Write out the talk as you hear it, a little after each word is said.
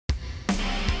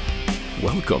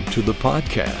Welcome to the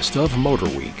podcast of Motor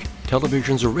Week,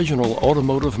 television's original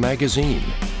automotive magazine.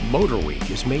 Motor Week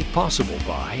is made possible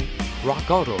by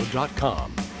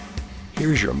rockauto.com.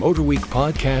 Here's your Motor Week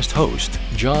podcast host,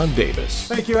 John Davis.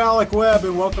 Thank you, Alec Webb,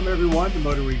 and welcome everyone to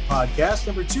Motor Week podcast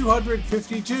number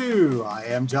 252. I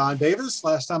am John Davis.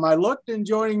 Last time I looked, and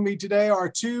joining me today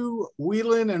are two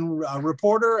Wheeling and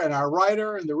reporter and our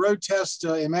writer and the road test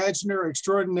imaginer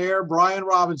extraordinaire, Brian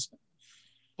Robinson.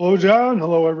 Hello, John.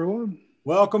 Hello, everyone.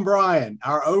 Welcome, Brian.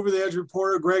 Our over-the-edge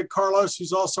reporter, Greg Carlos,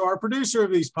 who's also our producer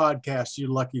of these podcasts, you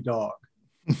lucky dog.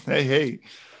 Hey.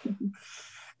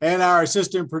 And our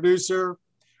assistant producer,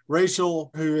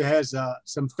 Rachel, who has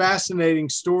some fascinating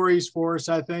stories for us,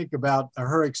 I think, about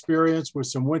her experience with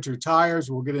some winter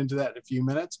tires. We'll get into that in a few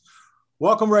minutes.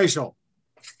 Welcome, Rachel.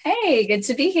 Hey, good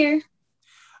to be here.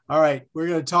 All right, we're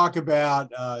going to talk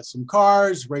about some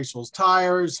cars, Rachel's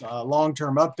tires,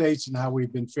 long-term updates, and how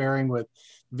we've been faring with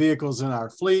vehicles in our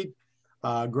fleet.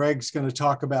 Greg's going to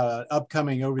talk about an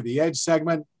upcoming Over the Edge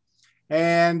segment.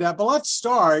 But let's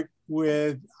start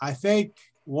with, I think,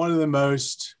 one of the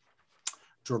most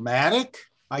dramatic,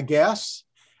 I guess,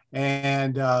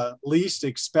 and least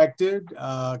expected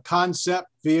concept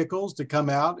vehicles to come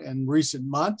out in recent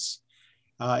months.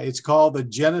 It's called the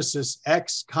Genesis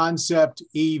X Concept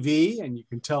EV, and you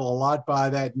can tell a lot by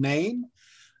that name.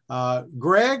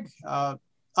 Greg,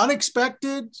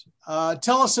 unexpected.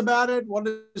 Tell us about it. What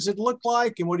does it look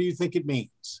like, and what do you think it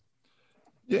means?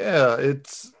 Yeah,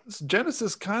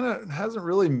 Genesis kind of hasn't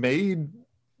really made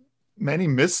many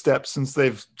missteps since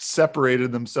they've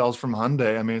separated themselves from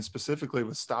Hyundai. I mean, specifically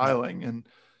with styling. And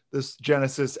this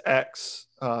Genesis X,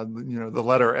 the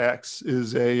letter X,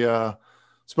 is a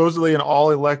supposedly an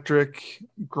all-electric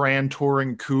Grand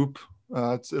Touring coupe.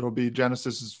 It'll be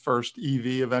Genesis's first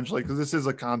EV eventually, because this is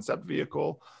a concept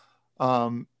vehicle.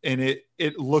 And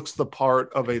it looks the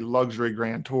part of a luxury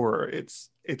Grand Tourer.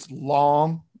 It's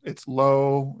long, it's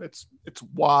low, it's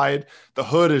wide. The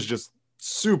hood is just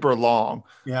super long.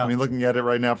 Yeah. I mean, looking at it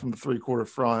right now from the 3/4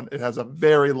 front, it has a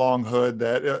very long hood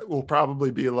that it will probably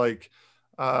be like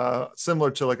similar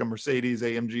to like a Mercedes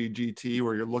AMG GT,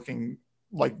 where you're looking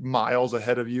like miles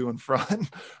ahead of you in front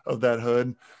of that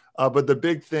hood. But the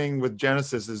big thing with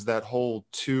Genesis is that whole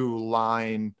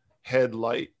 2-line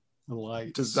headlight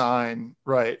design,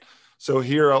 right? So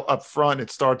here up front,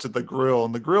 it starts at the grille,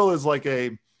 and the grille is like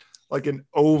an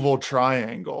oval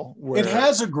triangle. It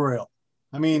has a grille.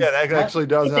 I mean, yeah, it actually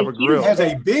does have a grill. It has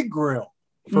a big grill.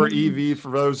 For EV,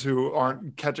 for those who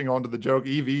aren't catching on to the joke,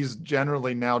 EVs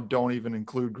generally now don't even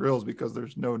include grills because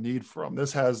there's no need for them.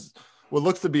 This has what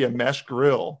looks to be a mesh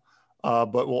grill,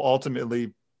 but will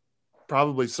ultimately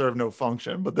probably serve no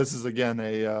function. But this is, again,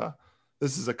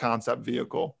 this is a concept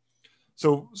vehicle.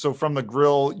 So from the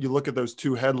grill, you look at those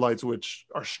two headlights, which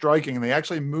are striking, and they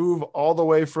actually move all the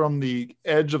way from the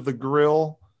edge of the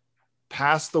grill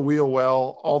past the wheel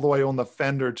well, all the way on the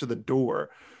fender to the door.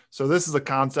 So this is a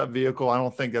concept vehicle. I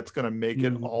don't think that's going to make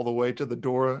it all the way to the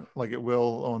door like it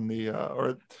will on the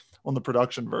or on the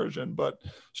production version, but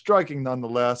striking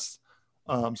nonetheless.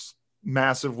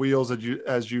 Massive wheels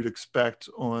as you'd expect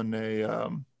on a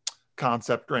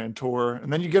concept Grand Tourer.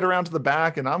 And then you get around to the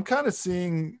back, and I'm kind of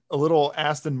seeing a little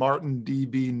Aston Martin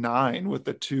DB9 with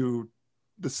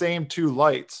the same two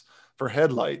lights for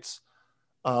headlights.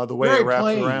 The way it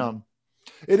wraps around.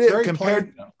 It is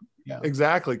compared,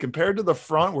 exactly, compared to the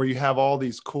front where you have all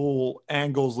these cool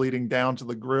angles leading down to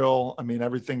the grill. I mean,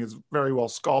 everything is very well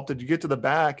sculpted. You get to the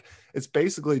back, it's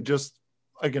basically just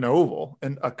like an oval,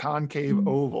 and a concave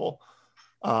oval.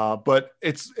 But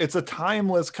it's a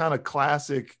timeless kind of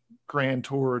classic Grand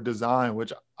Tourer design,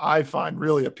 which I find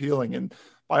really appealing. And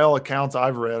by all accounts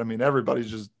I've read, I mean, everybody's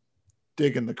just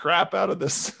digging the crap out of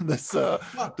this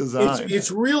design.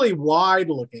 It's really wide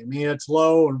looking. I mean, it's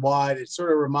low and wide. It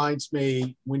sort of reminds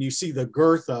me, when you see the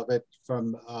girth of it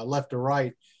from left to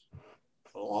right,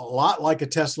 a lot like a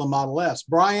Tesla Model S.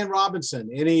 Brian Robinson,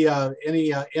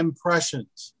 any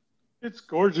impressions? It's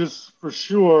gorgeous for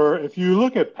sure. If you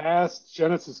look at past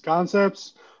Genesis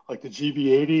concepts, like the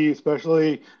GB80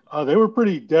 especially, they were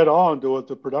pretty dead on to what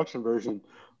the production version.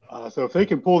 So if they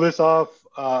can pull this off,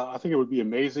 I think it would be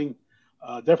amazing.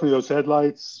 Definitely those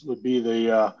headlights would be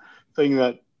the thing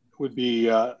that would be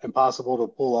impossible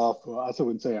to pull off. I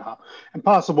wouldn't say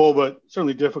impossible, but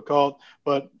certainly difficult.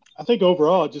 But I think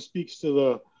overall it just speaks to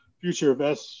the future of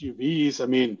SUVs. I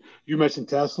mean, you mentioned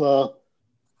Tesla.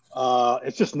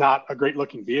 It's just not a great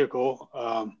looking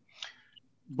vehicle.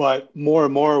 But more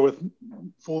and more with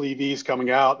full EVs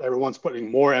coming out, everyone's putting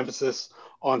more emphasis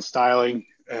on styling.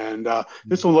 And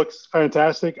this one looks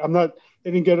fantastic. I'm not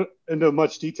they didn't get into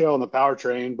much detail on the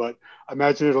powertrain, but I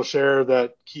imagine it'll share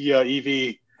that Kia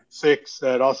EV6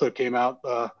 that also came out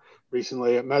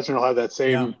recently. I imagine it'll have that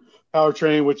same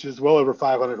powertrain, which is well over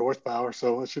 500 horsepower.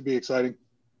 So it should be exciting.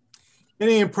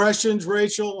 Any impressions,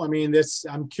 Rachel? I mean,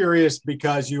 I'm curious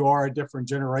because you are a different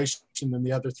generation than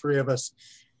the other three of us.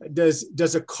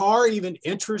 Does a car even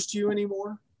interest you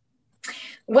anymore?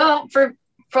 Well, for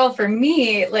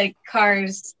me, like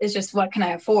cars is just what can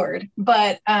I afford?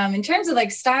 But in terms of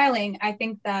like styling, I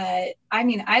think that, I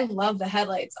mean, I love the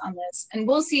headlights on this, and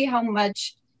we'll see how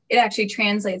much it actually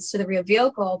translates to the real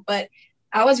vehicle. But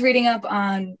I was reading up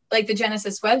on like the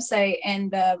Genesis website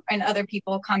and other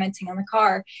people commenting on the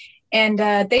car. And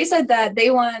they said that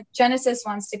Genesis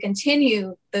wants to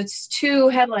continue those two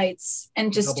headlights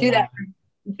and just do that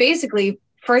basically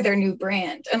for their new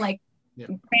brand and like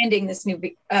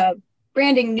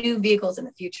branding new vehicles in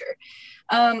the future.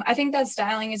 I think that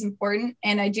styling is important.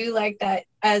 And I do like that,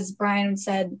 as Brian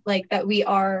said, like that we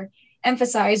are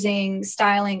emphasizing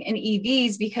styling in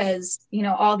EVs because, you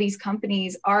know, all these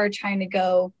companies are trying to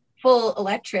go full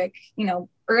electric, you know,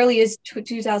 early as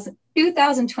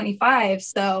 2025.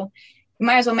 So you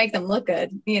might as well make them look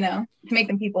good, you know, to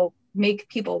make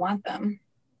people want them.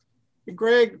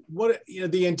 Greg,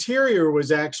 the interior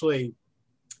was actually,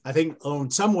 I think,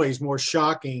 in some ways more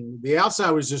shocking. The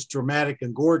outside was just dramatic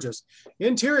and gorgeous. The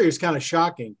interior is kind of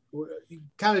shocking.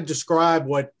 Kind of describe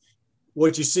what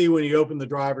you see when you open the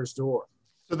driver's door.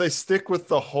 So they stick with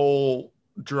the whole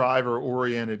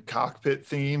driver-oriented cockpit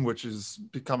theme, which is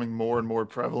becoming more and more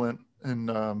prevalent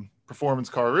in performance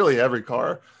car, really every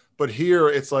car. But here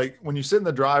it's like when you sit in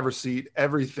the driver's seat,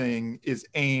 everything is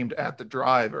aimed at the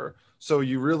driver. So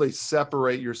you really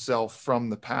separate yourself from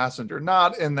the passenger,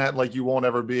 not in that like you won't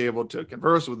ever be able to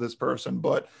converse with this person,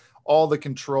 but all the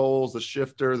controls, the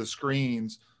shifter, the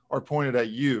screens are pointed at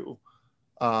you,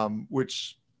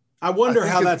 which I wonder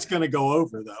how that's going to go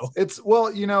over though.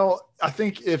 Well, you know, I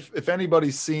think if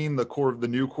anybody's seen the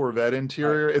new Corvette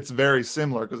interior, it's very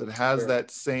similar because it has that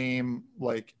same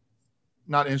like,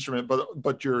 not instrument,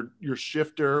 but your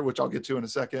shifter, which I'll get to in a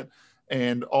second,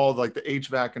 and all like the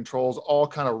HVAC controls all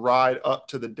kind of ride up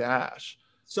to the dash.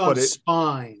 So it's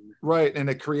spine. Right. And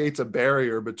it creates a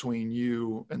barrier between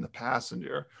you and the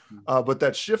passenger. But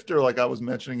that shifter, like I was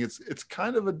mentioning, it's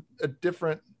kind of a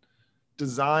different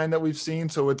design that we've seen.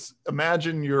 So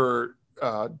imagine your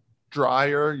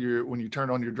dryer, when you turn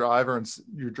on your dryer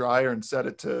and set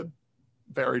it to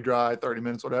very dry, 30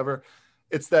 minutes, whatever.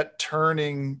 It's that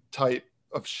turning type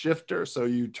of shifter. So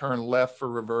you turn left for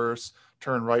reverse,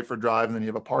 turn right for drive, and then you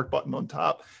have a park button on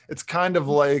top. It's kind of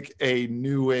like a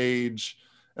new age.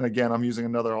 And again, I'm using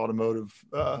another automotive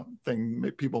thing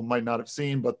people might not have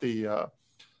seen, but the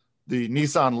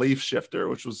Nissan Leaf shifter,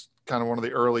 which was kind of one of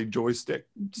the early joystick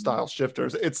style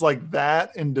shifters. It's like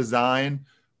that in design,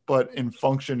 but in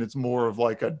function, it's more of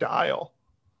like a dial.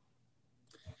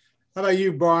 How about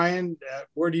you, Brian?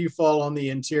 Where do you fall on the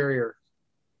interior?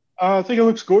 I think it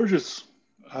looks gorgeous.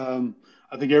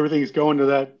 I think everything's going to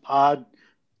that pod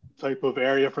type of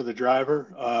area for the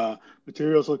driver.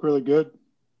 Materials look really good.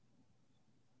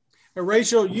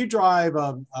 Rachel, you drive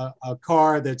a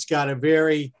car that's got a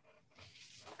very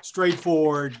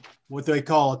straightforward, what they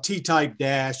call a T-type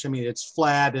dash. I mean, it's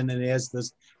flat and then it has the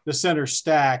center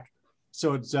stack.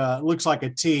 So it looks like a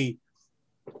T.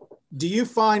 Do you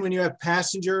find when you have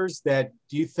passengers do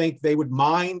you think they would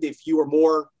mind if you were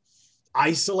more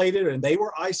isolated and they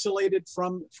were isolated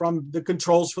from the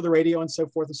controls for the radio and so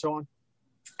forth and so on?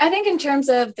 I think in terms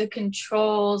of the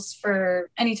controls for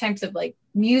any types of like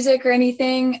music or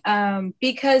anything,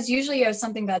 because usually you have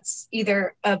something that's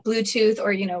either a Bluetooth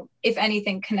or, you know, if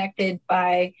anything connected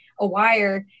by a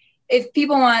wire. If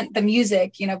people want the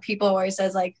music, you know, people always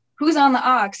says like, who's on the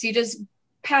aux? You just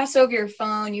pass over your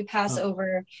phone, you pass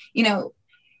over,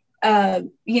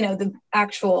 the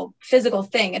actual physical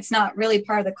thing. It's not really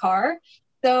part of the car.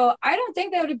 So I don't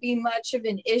think that would be much of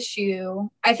an issue.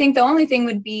 I think the only thing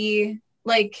would be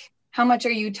like, how much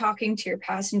are you talking to your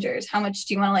passengers? How much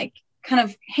do you want to like kind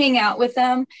of hang out with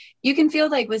them? You can feel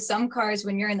like with some cars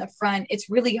when you're in the front, it's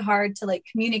really hard to like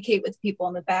communicate with people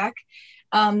in the back.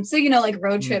 So, you know, like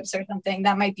road trips or something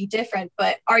that might be different,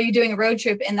 but are you doing a road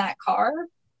trip in that car?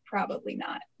 Probably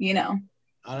not, you know?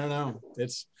 I don't know.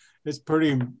 It's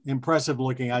pretty impressive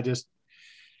looking.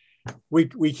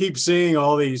 We keep seeing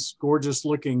all these gorgeous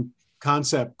looking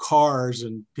concept cars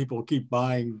and people keep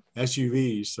buying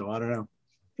SUVs. So I don't know.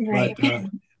 Right. But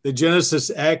the Genesis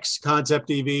X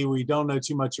concept EV, we don't know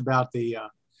too much about the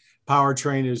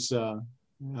powertrain as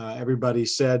everybody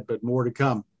said, but more to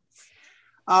come.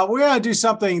 We're going to do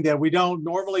something that we don't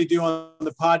normally do on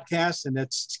the podcast, and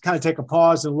that's kind of take a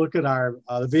pause and look at our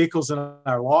the vehicles in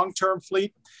our long-term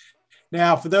fleet.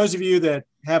 Now, for those of you that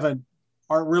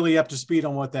aren't really up to speed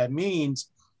on what that means,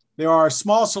 there are a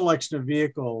small selection of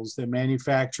vehicles that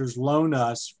manufacturers loan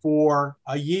us for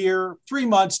a year, 3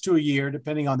 months to a year,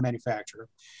 depending on the manufacturer.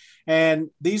 And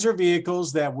these are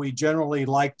vehicles that we generally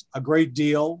liked a great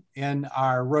deal in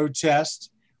our road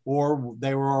test, or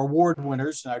they were award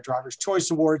winners in our Driver's Choice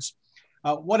Awards,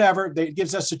 whatever. It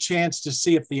gives us a chance to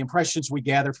see if the impressions we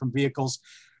gather from vehicles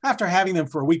after having them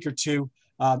for a week or two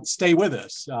stay with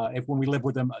us when we live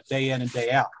with them day in and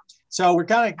day out. So we're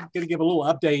kind of going to give a little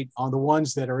update on the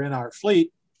ones that are in our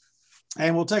fleet,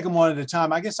 and we'll take them one at a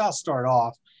time. I guess I'll start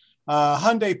off.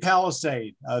 Hyundai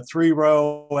Palisade, a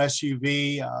 3-row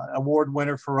SUV, award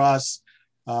winner for us.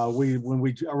 When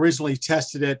we originally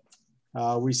tested it,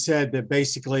 we said that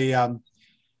basically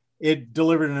it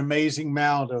delivered an amazing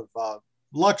amount of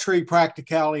luxury,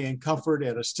 practicality, and comfort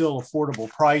at a still affordable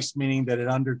price, meaning that it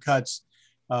undercuts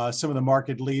some of the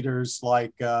market leaders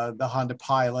like the Honda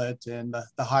Pilot and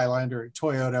the Highlander at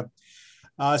Toyota.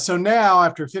 So now,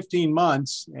 after 15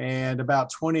 months and about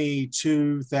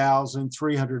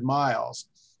 22,300 miles,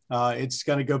 it's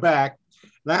going to go back.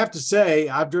 And I have to say,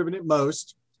 I've driven it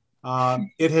most.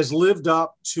 It has lived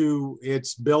up to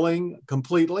its billing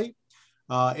completely.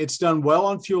 It's done well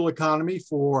on fuel economy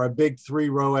for a big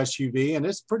 3-row SUV, and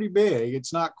it's pretty big.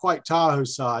 It's not quite Tahoe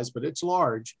size, but it's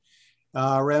large.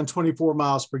 Around 24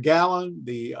 miles per gallon.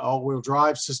 The all-wheel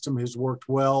drive system has worked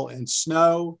well in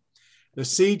snow. The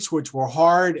seats, which were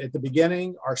hard at the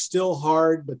beginning, are still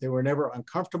hard, but they were never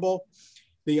uncomfortable.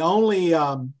 The only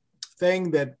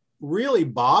thing that really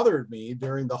bothered me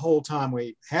during the whole time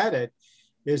we had it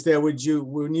is that when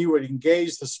you would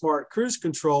engage the smart cruise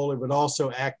control, it would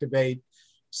also activate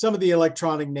some of the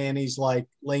electronic nannies like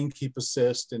lane keep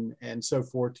assist and so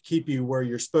forth to keep you where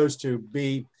you're supposed to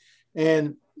be.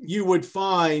 And you would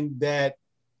find that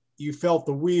you felt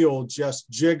the wheel just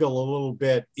jiggle a little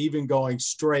bit, even going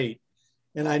straight.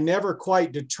 And I never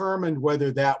quite determined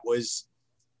whether that was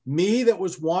me that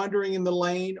was wandering in the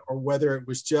lane or whether it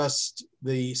was just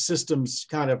the systems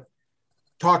kind of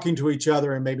talking to each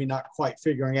other and maybe not quite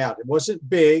figuring out. It wasn't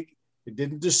big. It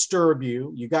didn't disturb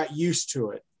you. You got used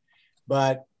to it.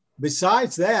 But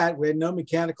besides that, we had no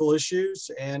mechanical issues,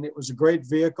 and it was a great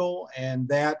vehicle. And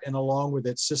that, and along with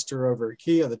its sister over at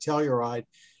Kia, the Telluride,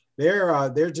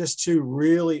 they're just two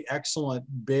really excellent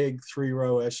big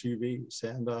 3-row SUVs.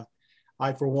 And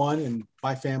I, for one, and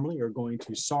my family are going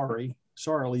to sorely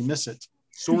miss it.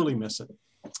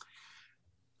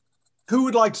 Who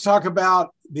would like to talk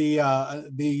about the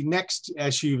next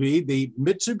SUV, the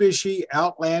Mitsubishi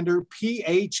Outlander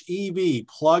PHEV,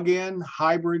 plug-in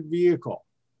hybrid vehicle?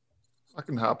 I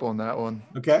can hop on that one.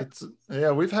 Okay.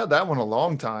 We've had that one a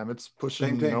long time. It's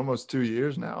pushing almost 2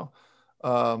 years now.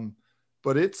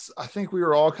 But I think we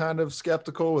were all kind of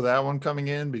skeptical with that one coming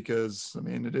in because, I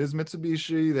mean, it is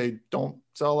Mitsubishi. They don't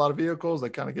sell a lot of vehicles. They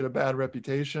kind of get a bad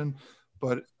reputation,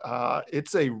 but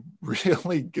it's a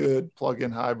really good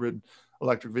plug-in hybrid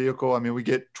electric vehicle. I mean, we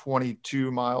get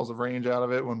 22 miles of range out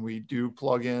of it when we do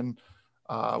plug in,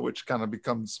 which kind of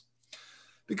becomes,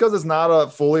 because it's not a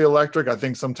fully electric, I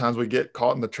think sometimes we get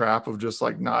caught in the trap of just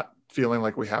like not feeling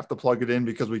like we have to plug it in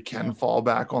because we can fall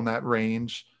back on that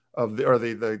range of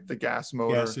the gas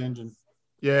motor. Gas engine.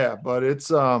 Yeah, but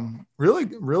it's really,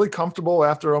 really comfortable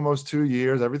after almost 2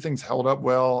 years. Everything's held up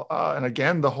well. And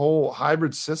again, the whole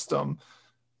hybrid system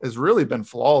has really been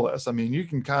flawless. I mean, you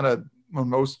can kind of, when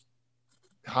most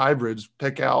hybrids,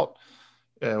 pick out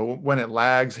when it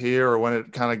lags here or when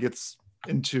it kind of gets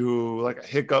into like a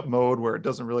hiccup mode where it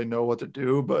doesn't really know what to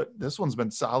do. But this one's been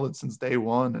solid since day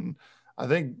one. And I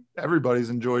think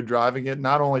everybody's enjoyed driving it,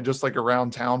 not only just like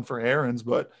around town for errands,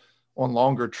 but on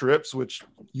longer trips, which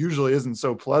usually isn't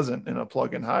so pleasant in a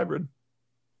plug-in hybrid.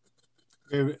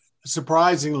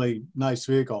 Surprisingly nice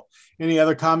vehicle. Any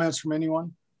other comments from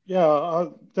anyone? Yeah,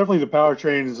 definitely the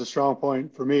powertrain is a strong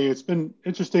point for me. It's been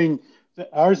interesting.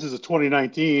 Ours is a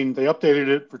 2019. They updated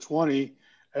it for 20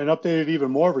 and updated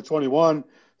even more for 21.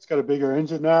 It's got a bigger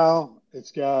engine now.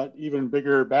 It's got even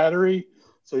bigger battery.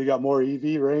 So you got more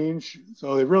EV range.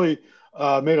 So they really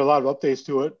made a lot of updates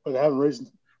to it, but they haven't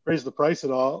raised the price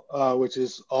at all, which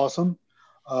is awesome.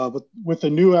 But with the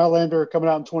new Outlander coming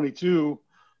out in 22,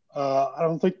 I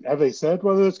don't think, have they said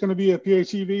whether it's going to be a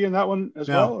PHEV in that one as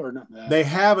well or not? Nah. They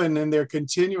haven't, and they're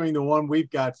continuing the one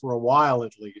we've got for a while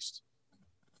at least.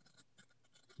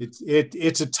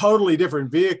 It's a totally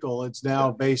different vehicle. It's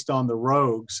now based on the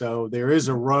Rogue. So there is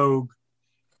a Rogue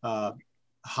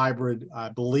hybrid, I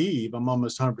believe. I'm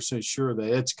almost 100% sure that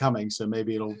it's coming. So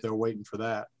maybe they're waiting for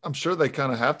that. I'm sure they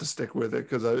kind of have to stick with it,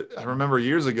 because I remember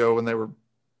years ago when they were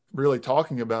really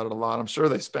talking about it a lot. I'm sure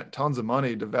they spent tons of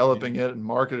money developing it and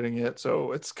marketing it.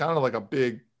 So it's kind of like a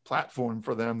big platform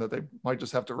for them that they might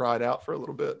just have to ride out for a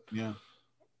little bit. Yeah.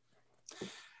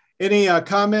 Any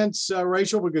comments,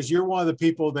 Rachel? Because you're one of the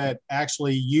people that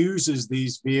actually uses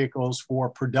these vehicles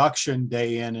for production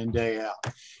day in and day out.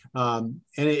 And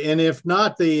if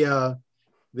not the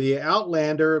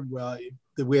Outlander,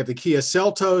 we have the Kia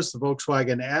Seltos, the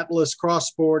Volkswagen Atlas Cross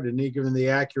Sport, and even the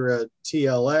Acura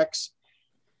TLX.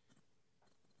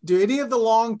 Do any of the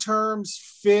long terms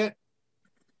fit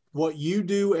what you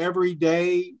do every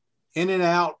day, in and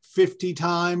out 50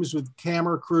 times with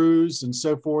camera crews and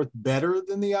so forth, better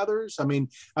than the others? I mean,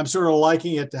 I'm sort of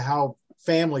liking it to how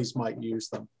families might use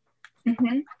them.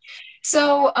 Mm-hmm.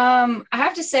 So I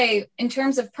have to say, in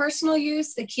terms of personal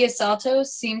use, the Kia Seltos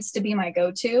seems to be my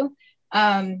go-to.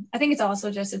 I think it's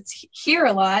also just, it's here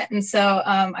a lot. And so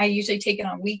I usually take it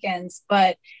on weekends,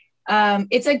 but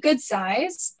it's a good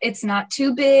size. It's not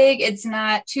too big. It's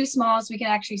not too small. So we can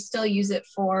actually still use it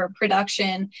for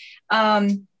production.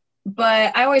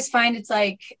 But I always find it's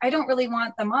like, I don't really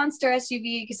want the monster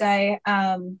SUV, because I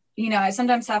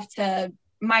sometimes have to,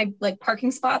 my like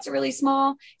parking spots are really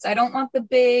small. So I don't want the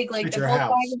big, like At the your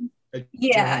Volkswagen. house.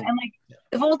 Yeah. And like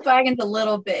the Volkswagen's a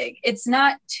little big. It's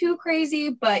not too crazy,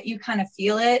 but you kind of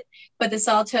feel it. But the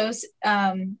Seltos,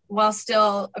 while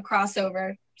still a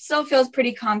crossover, still feels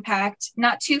pretty compact,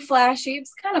 not too flashy.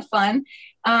 It's kind of fun.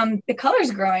 The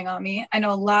color's growing on me. I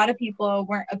know a lot of people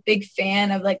weren't a big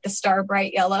fan of like the star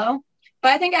bright yellow,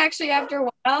 but I think actually after a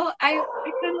while, I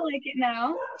kind of like it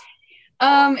now.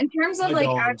 In terms of like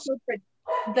actual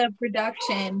the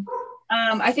production,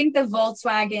 I think the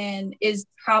Volkswagen is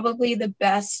probably the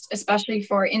best, especially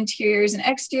for interiors and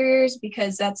exteriors,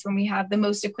 because that's when we have the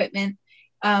most equipment.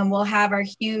 We'll have our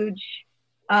huge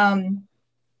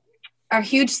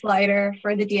slider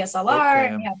for the DSLR,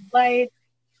 and we have lights.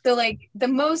 So like the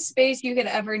most space you could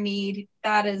ever need,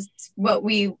 that is what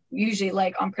we usually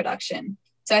like on production.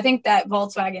 So I think that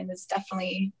Volkswagen is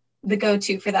definitely the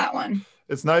go-to for that one.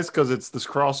 It's nice because it's this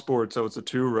cross sport, so it's a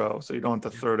 2-row, so you don't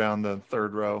have to throw down the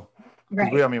third row.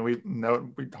 Right. We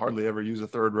hardly ever use a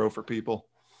third row for people.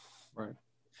 Right.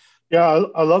 Yeah,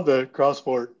 I love the cross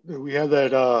sport. We have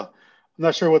that. I'm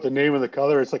not sure what the name of the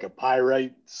color. It's like a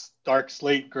pyrite, dark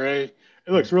slate gray.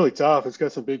 It looks really tough. It's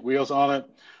got some big wheels on it.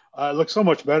 It looks so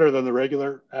much better than the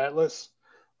regular Atlas.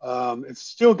 It's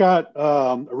still got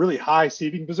a really high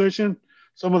seating position.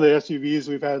 Some of the SUVs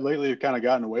we've had lately have kind of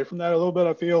gotten away from that a little bit,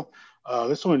 I feel.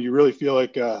 This one, you really feel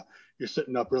like you're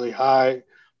sitting up really high.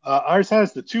 Ours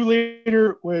has the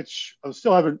 2-liter, which I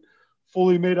still haven't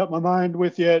fully made up my mind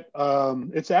with yet.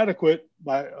 It's adequate,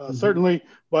 certainly,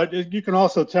 but you can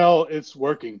also tell it's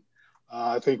working.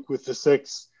 I think with the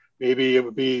 6, maybe it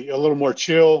would be a little more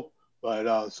chill.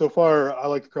 But so far, I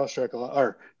like the Crosstrek a lot,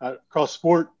 or Cross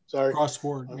Sport. Sorry, Cross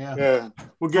Sport. Yeah. Yeah.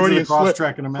 We'll get to the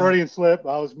Crosstrek in a minute. Freudian slip.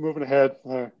 I was moving ahead.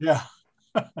 Yeah.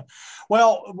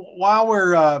 Well,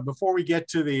 while before we get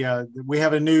to we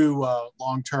have a new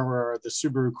long-term, the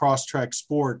Subaru Crosstrek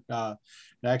Sport.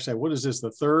 Actually, what is this?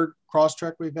 The third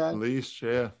Crosstrek we've had? At least,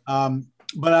 yeah.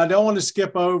 But I don't want to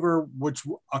skip over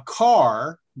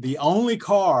the only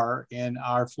car in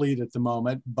our fleet at the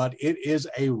moment, but it is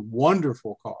a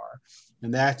wonderful car.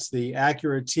 And that's the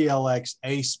Acura TLX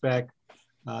A-Spec.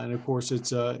 And of course,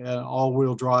 it's an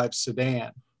all-wheel drive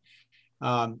sedan.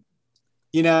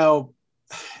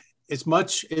 As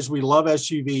much as we love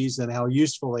SUVs and how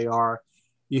useful they are,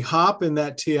 you hop in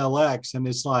that TLX and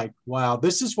it's like, wow,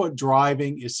 this is what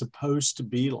driving is supposed to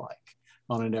be like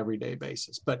on an everyday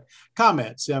basis. But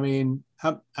comments, I mean,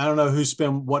 I don't know who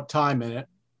spent what time in it.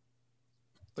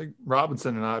 I think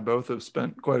Robinson and I both have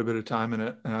spent quite a bit of time in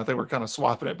it, and I think we're kind of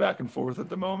swapping it back and forth at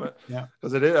the moment. Yeah,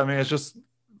 because it is. I mean, it's just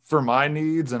for my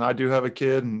needs, and I do have a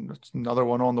kid, and it's another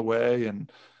one on the way,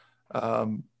 and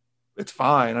it's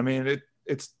fine. I mean,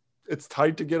 it's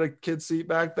tight to get a kid seat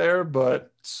back there,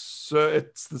 but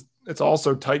it's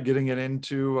also tight getting it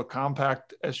into a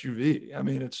compact SUV. I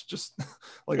mean, it's just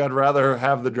like I'd rather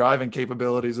have the driving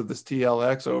capabilities of this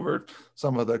TLX over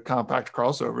some of the compact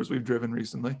crossovers we've driven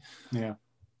recently. Yeah.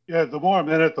 Yeah, the more I'm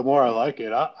in it, the more I like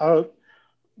it.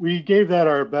 We gave that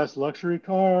our best luxury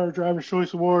car driver's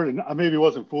choice award, and I maybe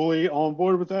wasn't fully on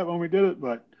board with that when we did it,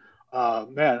 but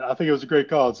man, I think it was a great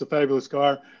call. It's a fabulous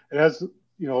car. It has a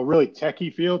really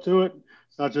techie feel to it.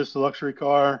 It's not just a luxury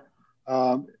car.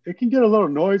 It can get a little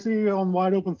noisy on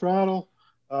wide open throttle,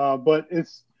 but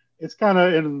it's kind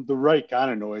of in the right kind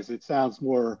of noise. It sounds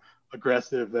more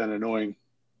aggressive than annoying.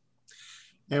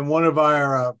 And one of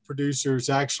our producers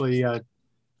actually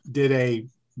did a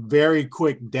very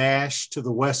quick dash to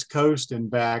the West Coast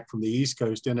and back from the East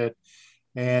Coast in it,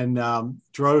 and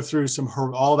drove through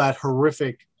all that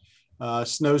horrific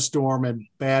snowstorm and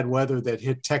bad weather that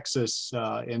hit Texas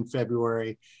in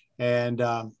February. And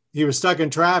he was stuck in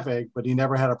traffic, but he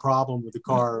never had a problem with the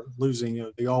car losing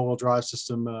the all-wheel drive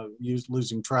system,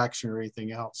 losing traction or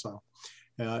anything else. So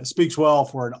it speaks well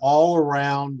for an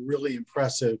all-around, really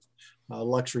impressive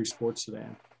luxury sports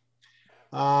sedan.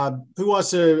 Who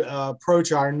wants to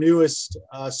approach our newest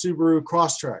Subaru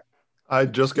Crosstrek? I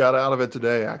just got out of it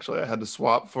today. Actually, I had to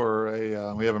swap for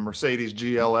we have a Mercedes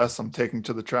GLS I'm taking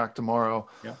to the track tomorrow.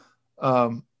 Yeah.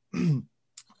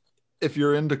 If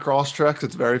you're into Crosstreks,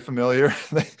 it's very familiar.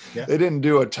 They didn't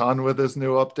do a ton with this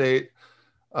new update.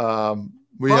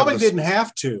 Probably didn't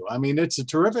have to. I mean, it's a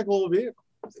terrific little vehicle.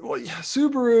 Well, yeah,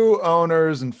 Subaru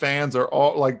owners and fans are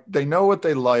all like, they know what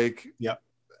they like. Yep.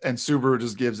 And Subaru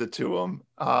just gives it to them.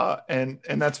 And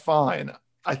that's fine.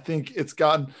 I think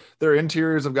their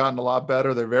interiors have gotten a lot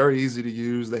better. They're very easy to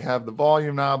use. They have the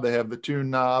volume knob, they have the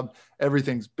tune knob,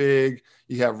 everything's big.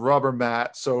 You have rubber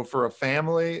mats. So for a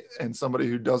family and somebody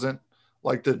who doesn't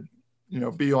like to,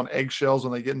 be on eggshells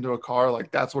when they get into a car,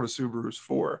 like that's what a Subaru's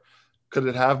for. Could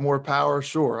it have more power?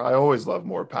 Sure. I always love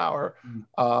more power.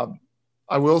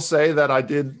 I will say that I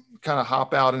did kind of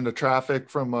hop out into traffic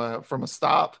from a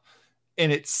stop,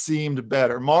 and it seemed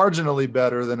better, marginally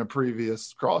better than a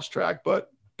previous Crosstrek, but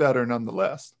better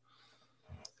nonetheless.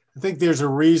 I think there's a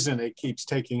reason it keeps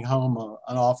taking home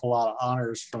an awful lot of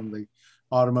honors from the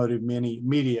automotive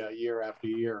media year after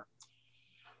year.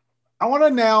 I want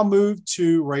to now move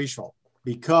to Rachel,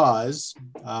 because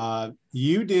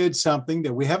you did something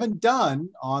that we haven't done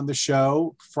on the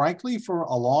show, frankly, for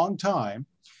a long time.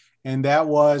 And that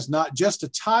was not just a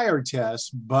tire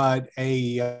test, but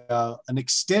an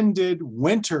extended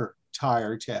winter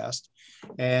tire test.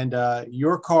 And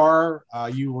your car,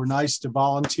 you were nice to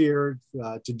volunteer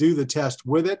to do the test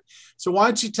with it. So why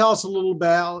don't you tell us a little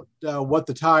about what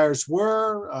the tires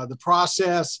were, the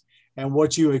process, and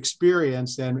what you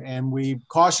experienced. And we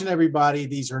caution everybody,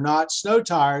 these are not snow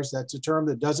tires. That's a term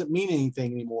that doesn't mean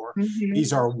anything anymore. Mm-hmm.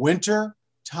 These are winter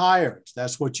tires.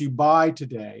 That's what you buy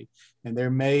today. And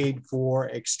they're made for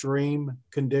extreme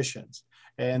conditions.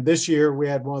 And this year we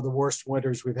had one of the worst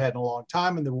winters we've had in a long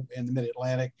time in the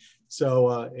Mid-Atlantic.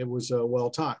 So it was well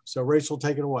timed. So Rachel,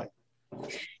 take it away.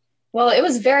 Well, it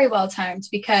was very well timed,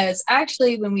 because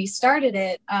actually when we started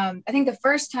it, I think the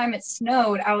first time it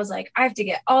snowed, I was like, I have to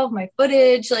get all of my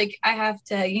footage. Like I have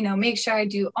to, make sure I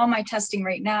do all my testing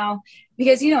right now,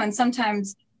 because, and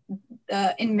sometimes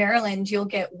in Maryland, you'll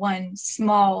get one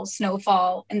small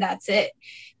snowfall and that's it.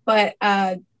 But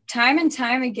time and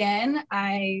time again,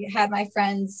 I had my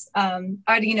friends,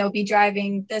 I'd, be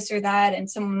driving this or that, and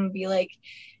someone would be like,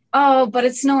 oh, but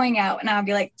it's snowing out. And I'll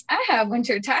be like, I have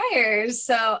winter tires.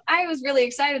 So I was really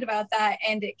excited about that.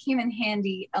 And it came in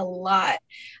handy a lot.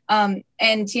 And,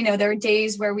 there were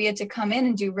days where we had to come in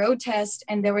and do road tests,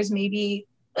 and there was maybe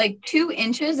like 2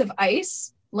 inches of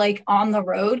ice, like on the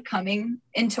road coming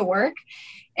into work.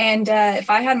 And if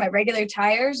I had my regular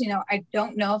tires, I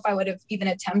don't know if I would have even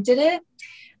attempted it.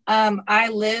 I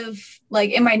live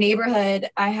like in my neighborhood.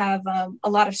 I have a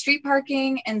lot of street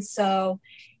parking. And so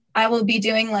I will be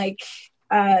doing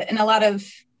and a lot of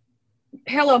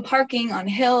parallel parking on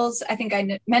hills. I think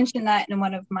I mentioned that in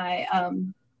one of my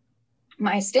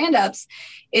my stand-ups,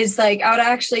 is like I would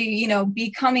actually,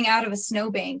 be coming out of a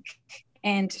snowbank,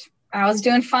 and I was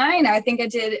doing fine. I think I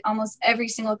did almost every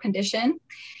single condition.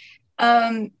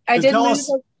 I did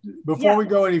lose. Before we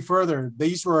go any further,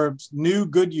 these were new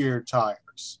Goodyear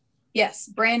tires. Yes,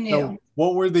 brand new.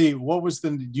 So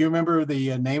do you remember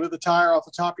the name of the tire off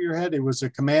the top of your head? It was a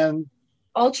Command.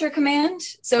 Ultra Command.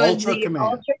 So Ultra it's the Command.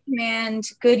 Ultra Command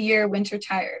Goodyear winter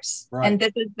tires. Right. And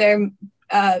this is their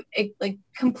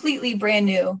completely brand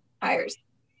new tires.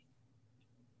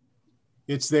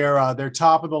 It's their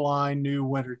top of the line new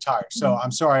winter tires. So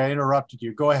I'm sorry, I interrupted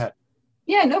you. Go ahead.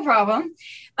 Yeah, no problem.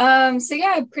 So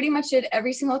yeah, I pretty much did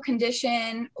every single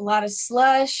condition, a lot of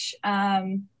slush,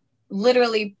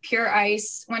 literally pure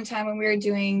ice. One time when we were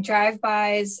doing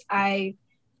drive-bys, I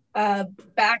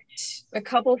backed a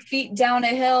couple feet down a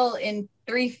hill in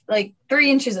 3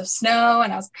 inches of snow,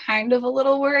 and I was kind of a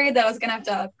little worried that I was gonna have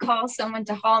to call someone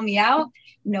to haul me out.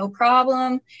 No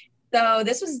problem. So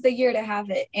this was the year to have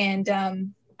it.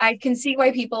 And I can see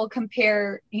why people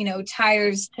compare,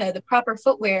 tires to the proper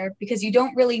footwear, because you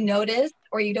don't really notice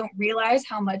or you don't realize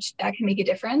how much that can make a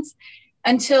difference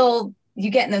until you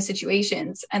get in those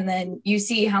situations, and then you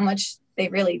see how much they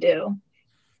really do.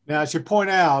 Now, I should point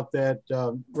out that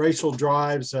Rachel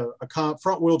drives a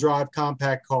front-wheel drive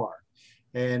compact car,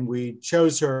 and we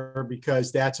chose her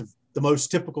because that's the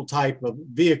most typical type of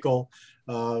vehicle.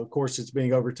 Of course, it's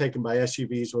being overtaken by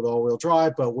SUVs with all-wheel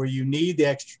drive, but where you need the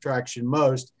extra traction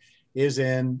most is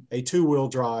in a two-wheel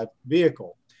drive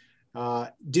vehicle.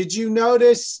 Did you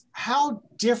notice how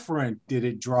different did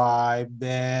it drive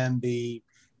than the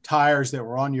tires that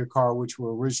were on your car, which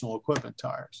were original equipment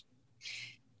tires?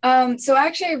 So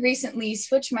actually I recently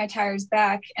switched my tires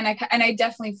back, and I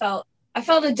definitely felt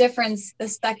a difference the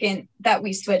second that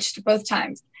we switched both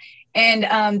times.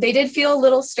 And they did feel a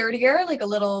little sturdier, like a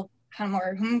little kind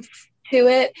of more to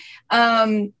it.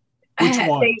 Which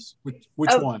ones?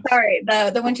 Which ones? Sorry,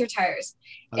 the winter tires.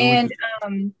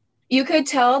 You could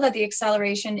tell that the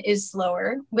acceleration is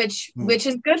slower, which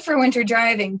is good for winter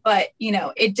driving, but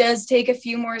it does take a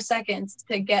few more seconds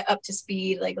to get up to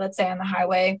speed, like let's say on the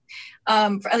highway,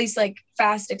 for at least like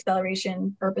fast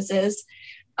acceleration purposes.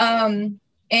 And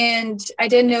I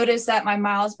did notice that my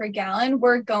miles per gallon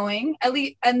were going, at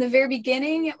least in the very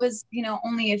beginning, it was,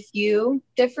 only a few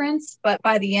difference, but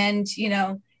by the end,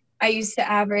 I used to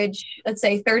average, let's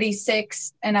say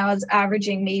 36, and I was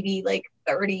averaging maybe like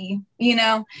 30,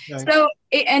 Okay. So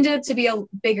it ended up to be a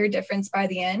bigger difference by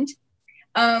the end.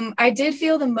 I did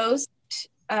feel the most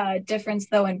difference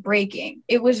though in braking.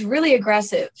 It was really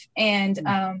aggressive. And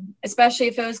especially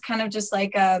if it was kind of just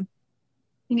like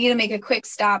you need to make a quick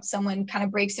stop, someone kind of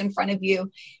brakes in front of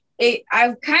you.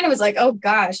 I kind of was like, oh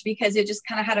gosh, because it just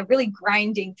kind of had a really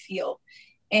grinding feel.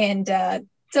 And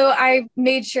so I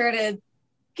made sure to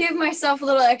give myself a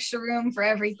little extra room for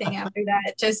everything after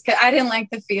that, just 'cause I didn't like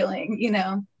the feeling,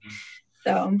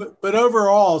 So, but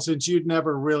overall, since you'd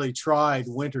never really tried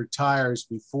winter tires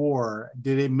before,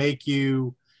 did it make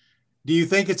you? Do you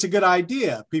think it's a good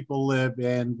idea? People live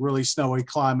in really snowy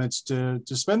climates to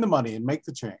spend the money and make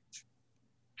the change.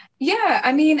 Yeah,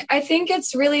 I mean, I think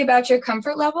it's really about your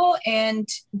comfort level, and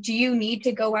do you need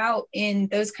to go out in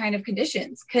those kind of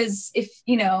conditions? Because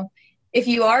if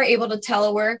you are able to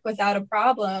telework without a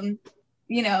problem,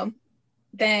 then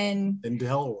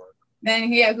telework.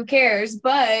 Then yeah, who cares?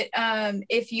 But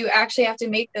if you actually have to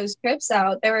make those trips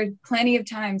out, there are plenty of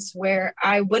times where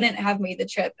I wouldn't have made the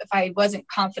trip if I wasn't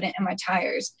confident in my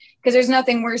tires, because there's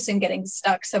nothing worse than getting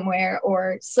stuck somewhere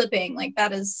or slipping. Like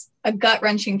that is a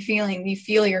gut-wrenching feeling. You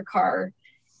feel your car,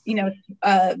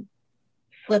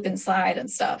 slip and slide and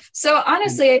stuff. So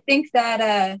honestly, I think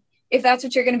that if that's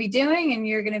what you're going to be doing and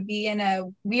you're going to be in a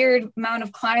weird amount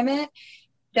of climate,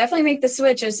 definitely make the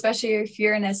switch, especially if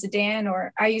you're in a sedan.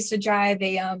 Or I used to drive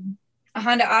a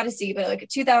Honda Odyssey, but like a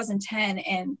 2010,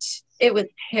 and it was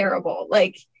terrible.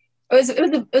 Like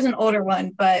it was an older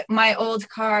one, but my old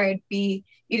car,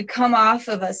 you'd come off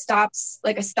of a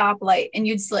stoplight and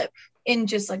you'd slip in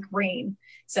just like rain.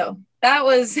 So that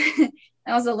was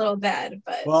that was a little bad.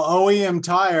 But well, OEM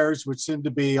tires, which seem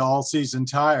to be all season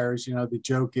tires, the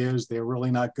joke is they're really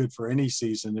not good for any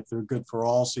season if they're good for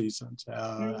all seasons.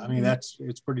 I mean,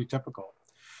 it's pretty typical.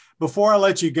 Before I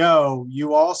let you go,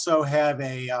 you also have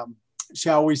a,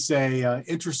 shall we say,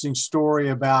 interesting story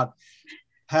about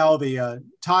how the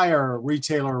tire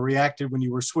retailer reacted when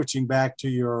you were switching back to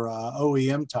your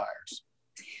OEM tires.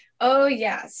 Oh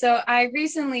yeah. So I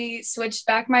recently switched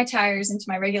back my tires into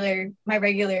my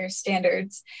regular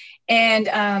standards. And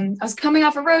I was coming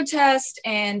off a road test,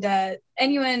 and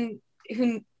anyone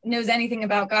who knows anything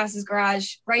about Goss's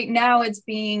Garage, right now it's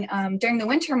being, during the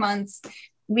winter months,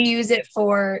 we use it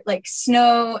for like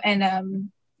snow, and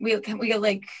we get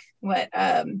like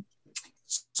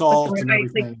salt and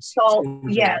everything. Like salt,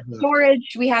 yeah,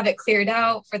 storage. We have it cleared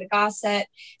out for the Goss set.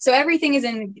 So everything is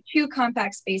in 2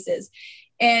 compact spaces.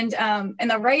 And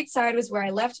the right side was where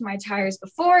I left my tires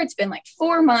before. It's been like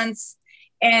 4 months,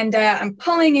 and I'm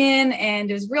pulling in, and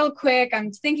it was real quick.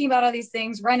 I'm thinking about all these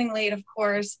things, running late, of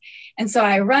course. And so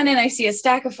I run in, I see a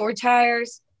stack of 4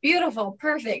 tires, beautiful,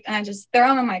 perfect. And I just throw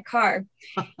them in my car.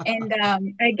 And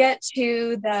I get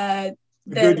to the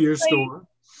Goodyear store.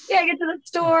 Yeah, I get to the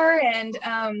store, and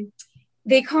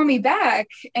they call me back,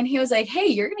 and he was like, hey,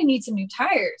 you're going to need some new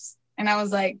tires. And I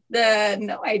was like,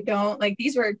 no, I don't. Like,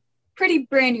 these were pretty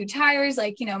brand new tires.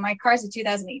 Like, my car's a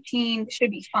 2018, should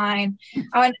be fine.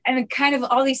 And kind of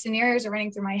all these scenarios are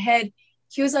running through my head.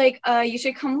 He was like, you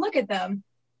should come look at them.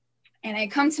 And I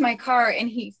come to my car, and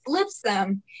he flips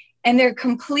them, and they're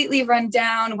completely run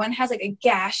down. One has like a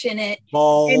gash in it.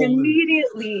 Bald. And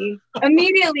immediately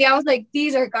I was like,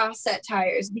 these are Goss set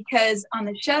tires, because on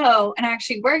the show, and I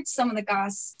actually worked some of the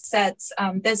Goss sets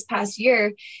this past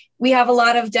year, we have a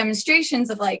lot of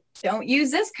demonstrations of like, don't use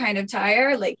this kind of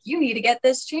tire. Like, you need to get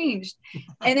this changed.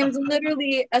 And it was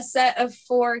literally a set of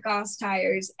 4 Goss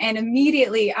tires. And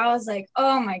immediately I was like,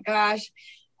 oh my gosh.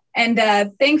 And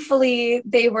thankfully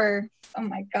they were, oh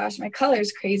my gosh, my color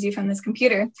is crazy from this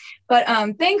computer. But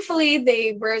thankfully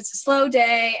they were a slow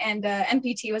day, and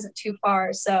MPT wasn't too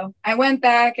far. So I went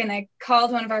back and I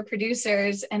called one of our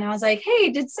producers and I was like, hey,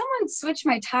 did someone switch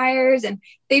my tires? And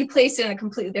they'd placed it in a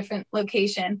completely different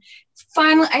location.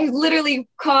 Finally, I literally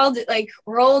called, like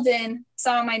rolled in,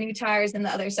 saw my new tires in the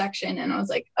other section, and I was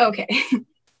like, okay,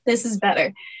 this is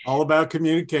better. All about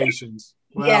communications.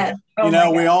 Well, yeah. Oh, you know,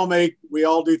 we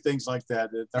all do things like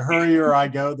that. The hurrier I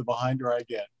go, the behinder I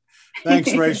get.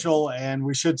 Thanks, Rachel. And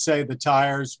we should say the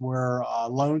tires were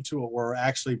were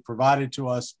actually provided to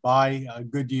us by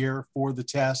Goodyear for the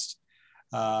test.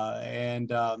 They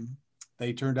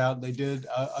turned out they did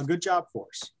a good job for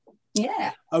us.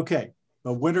 Yeah. Okay.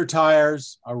 But winter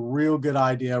tires, a real good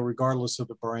idea, regardless of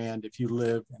the brand, if you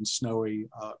live in snowy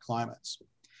climates.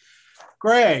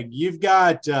 Greg, you've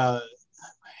got,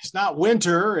 it's not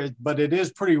winter, but it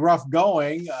is pretty rough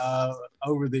going.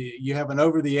 You have an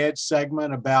Over the Edge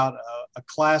segment about a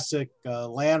classic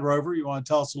Land Rover. You want to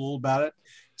tell us a little about it?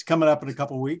 It's coming up in a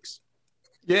couple of weeks.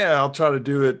 Yeah, I'll try to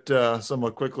do it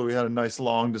somewhat quickly. We had a nice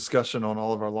long discussion on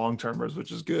all of our long-termers,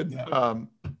 which is good. Yeah.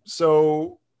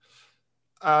 So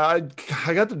I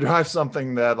got to drive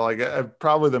something that, like,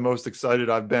 probably the most excited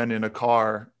I've been in a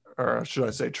car, or should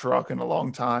I say truck, in a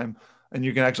long time. And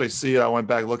you can actually see it. I went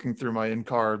back looking through my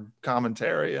in-car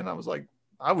commentary, and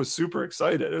I was super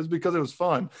excited. It was because it was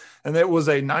fun. And it was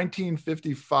a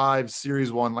 1955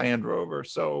 Series 1 Land Rover.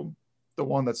 So the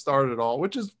one that started it all,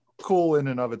 which is cool in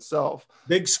and of itself.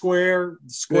 Big square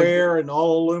and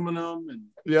all aluminum. And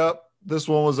yep. This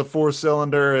one was a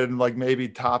 4-cylinder and like maybe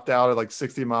topped out at like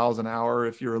 60 miles an hour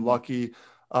if you were lucky.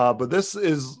 But this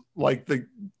is like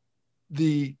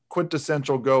the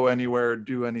quintessential go anywhere,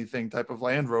 do anything type of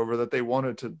Land Rover that they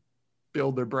wanted to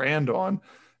build their brand on.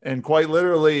 And quite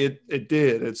literally it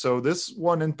did. And so this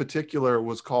one in particular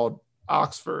was called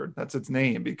Oxford. That's its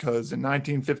name, because in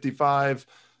 1955,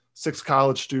 6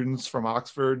 college students from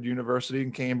Oxford University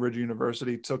and Cambridge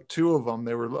University took 2 of them.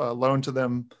 They were loaned to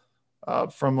them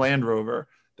from Land Rover.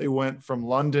 They went from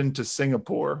London to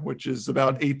Singapore, which is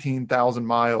about 18,000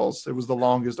 miles. It was the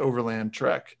longest overland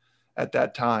trek at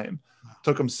that time.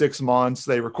 Took them 6 months.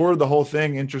 They recorded the whole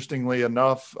thing. Interestingly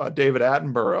enough, David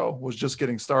Attenborough was just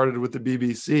getting started with the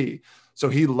BBC. So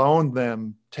he loaned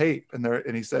them tape,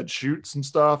 and he said, shoot some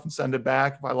stuff and send it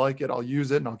back. If I like it, I'll use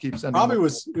it, and I'll keep sending it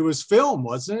was film,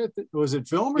 wasn't it? Was it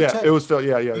film or tape? Yeah, it was film.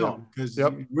 Yeah. Because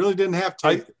you really didn't have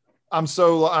tape. I'm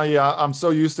so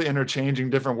used to interchanging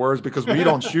different words because we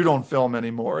don't shoot on film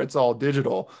anymore. It's all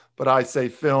digital. But I say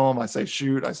film, I say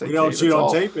shoot, I say we don't shoot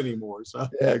on tape anymore. So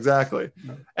yeah, exactly.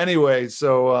 No. Anyway,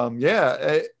 so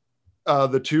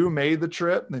the 2 made the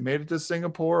trip. They made it to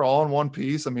Singapore all in one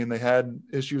piece. I mean, they had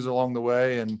issues along the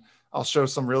way, and I'll show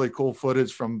some really cool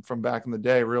footage from back in the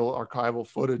day, real archival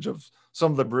footage of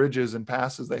some of the bridges and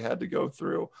passes they had to go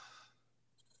through.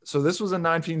 So this was in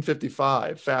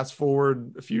 1955. Fast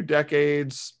forward a few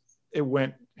decades, it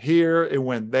went here, it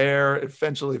went there. It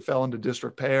eventually fell into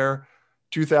disrepair.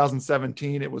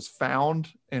 2017, it was found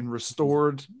and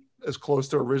restored as close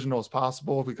to original as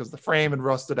possible because the frame had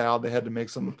rusted out. They had to make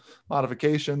some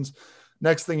modifications.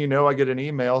 Next thing you know, I get an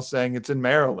email saying it's in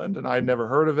Maryland, and I'd never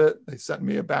heard of it. They sent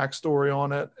me a backstory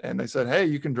on it, and they said, hey,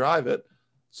 you can drive it.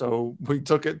 So we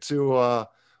took it to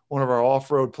one of our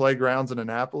off-road playgrounds in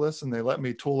Annapolis, and they let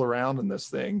me tool around in this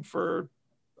thing for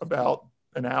about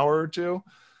an hour or 2.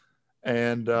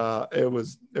 And it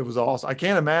was awesome. I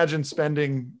can't imagine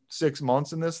spending 6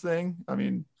 months in this thing. I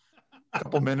mean, a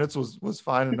couple minutes was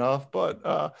fine enough, but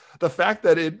the fact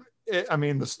that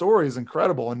the story is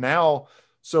incredible. And now,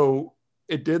 so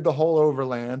it did the whole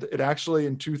overland. It actually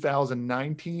in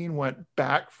 2019 went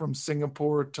back from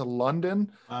Singapore to London.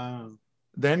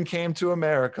 Then came to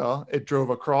America. It drove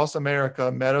across America,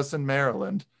 met us in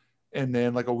Maryland. And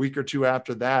then like a week or 2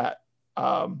 after that,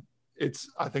 I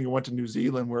think it went to New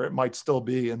Zealand, where it might still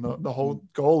be. And the whole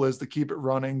goal is to keep it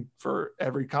running for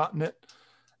every continent.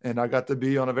 And I got to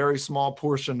be on a very small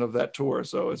portion of that tour.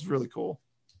 So it's really cool.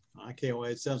 I can't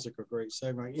wait. It sounds like a great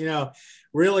segment. You know,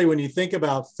 really, when you think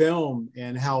about film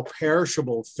and how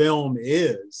perishable film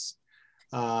is,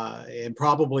 and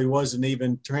probably wasn't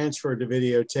even transferred to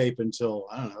videotape until,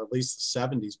 I don't know, at least the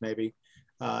 70s maybe.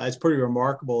 it's pretty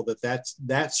remarkable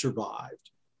that survived.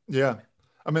 Yeah.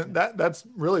 I mean, that's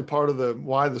really part of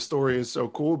why the story is so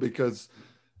cool, because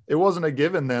it wasn't a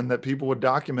given then that people would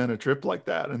document a trip like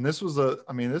that. And this is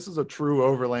a true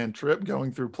overland trip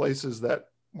going through places that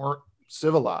weren't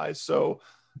civilized. So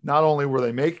not only were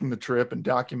they making the trip and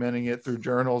documenting it through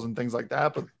journals and things like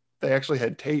that, but they actually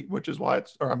had tape, which is why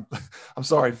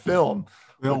film,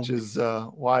 which is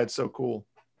why it's so cool.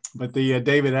 But the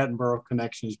David Attenborough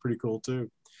connection is pretty cool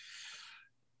too.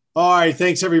 All right,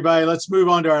 thanks everybody. Let's move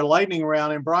on to our lightning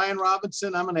round. And Brian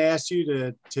Robinson, I'm going to ask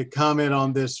you to comment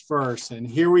on this first. And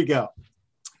here we go.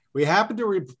 We happen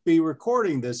to be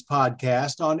recording this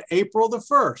podcast on April the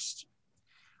 1st.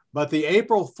 But the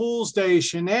April Fool's Day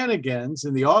shenanigans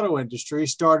in the auto industry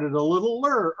started a little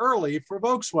early for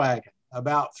Volkswagen.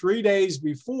 About 3 days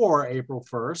before April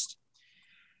 1st,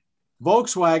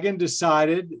 Volkswagen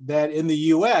decided that in the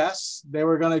US, they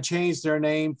were going to change their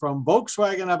name from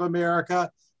Volkswagen of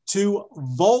America to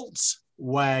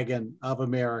Volkswagen of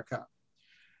America.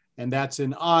 And that's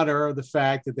in honor of the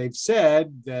fact that they've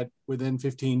said that within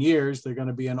 15 years, they're going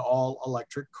to be an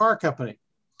all-electric car company.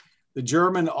 The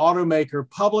German automaker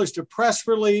published a press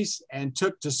release and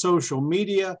took to social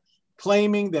media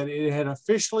claiming that it had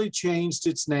officially changed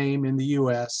its name in the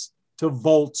US to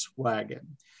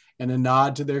Volkswagen, and a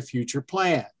nod to their future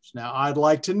plans. Now, I'd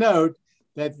like to note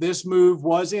that this move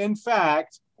was, in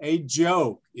fact, a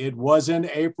joke. It was an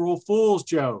April Fool's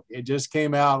joke. It just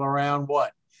came out around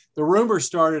what? The rumor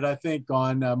started, I think,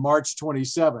 on March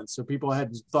 27th, so people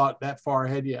hadn't thought that far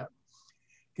ahead yet.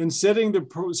 Considering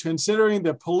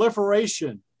the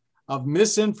proliferation of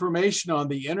misinformation on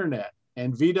the internet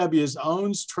and VW's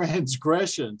own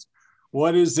transgressions,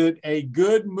 what is it a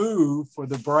good move for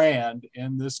the brand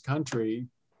in this country?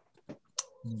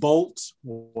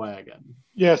 Volkswagen.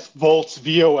 Yes, Volts,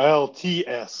 Volts.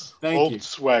 Thank you.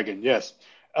 Volkswagen, yes.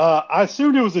 I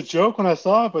assumed it was a joke when I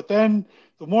saw it, but then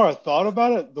the more I thought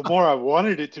about it, the more I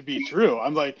wanted it to be true.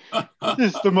 I'm like,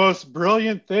 this is the most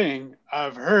brilliant thing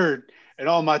I've heard in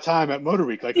all my time at Motor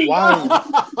Week. Like,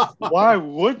 why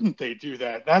wouldn't they do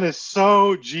that? That is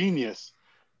so genius.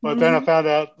 But then I found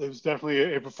out it was definitely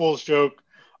a April Fool's joke.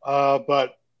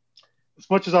 But as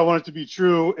much as I want it to be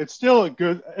true, it's still a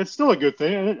good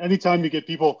thing. Anytime you get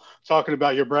people talking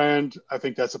about your brand, I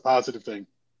think that's a positive thing.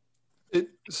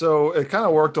 So it kind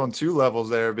of worked on two levels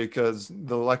there, because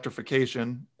the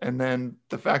electrification and then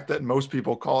the fact that most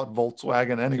people call it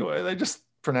Volkswagen anyway. They just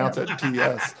pronounce it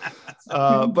TS.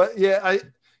 But yeah,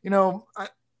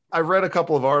 I read a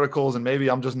couple of articles, and maybe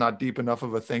I'm just not deep enough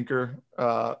of a thinker.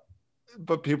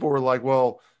 But people were like,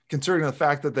 well, considering the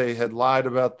fact that they had lied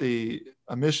about the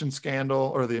emission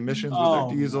scandal or the emissions with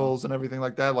their diesels and everything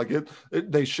like that, like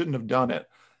they shouldn't have done it.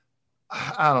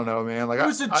 I don't know, man. Like, it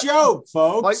was a joke,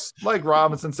 folks. Like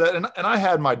Robinson said, and I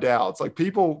had my doubts. Like,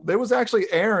 they was actually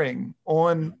airing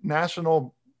on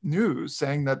national news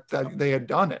saying that they had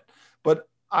done it. But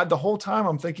the whole time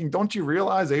I'm thinking, don't you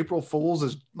realize April Fool's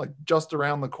is like just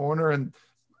around the corner? And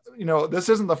this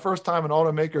isn't the first time an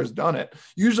automaker has done it.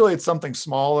 Usually it's something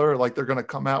smaller, like they're going to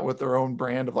come out with their own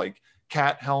brand of like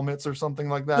cat helmets or something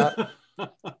like that.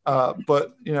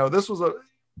 But this was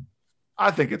I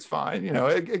think it's fine.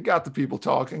 It got the people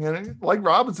talking, and like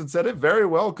Robinson said, it very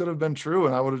well could have been true.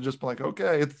 And I would have just been like,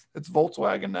 okay, it's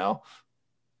Volkswagen now.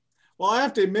 Well, I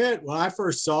have to admit, when I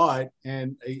first saw it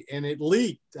and it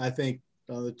leaked, I think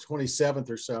on the 27th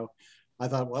or so, I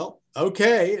thought, well,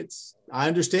 okay, I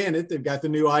understand it. They've got the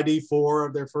new ID4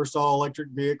 of their first all-electric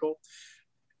vehicle.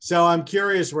 So I'm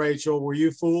curious, Rachel, were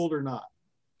you fooled or not?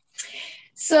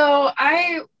 So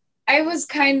I was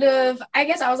I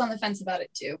guess I was on the fence about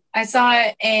it too. I saw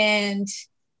it, and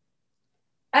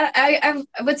I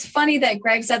what's funny that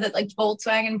Greg said that like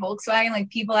Volkswagen, like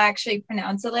people actually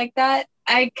pronounce it like that.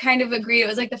 I kind of agree. It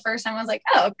was like the first time I was like,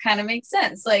 oh, it kind of makes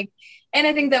sense. Like, and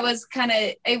I think that was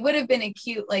it would have been a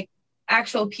cute, like,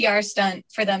 actual PR stunt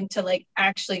for them to like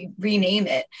actually rename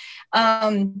it.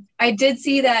 I did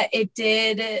see that it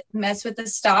did mess with the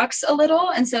stocks a little.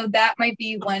 And so that might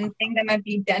be one thing that might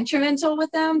be detrimental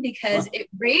with them, because it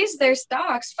raised their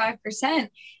stocks 5%.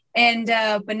 And,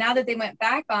 but now that they went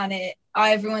back on it,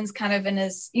 everyone's kind of in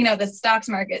this, the stock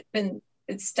market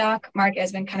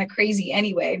has been kind of crazy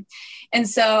anyway. And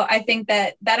so I think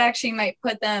that actually might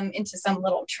put them into some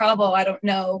little trouble. I don't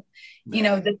know,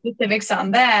 the specifics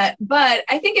on that, but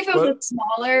I think if it was a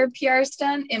smaller PR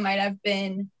stunt, it might have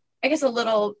been, I guess, a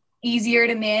little easier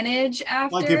to manage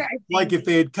after. Like if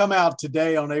they had come out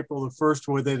today on April the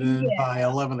 1st with it, and by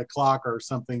 11 o'clock or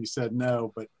something said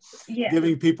no, but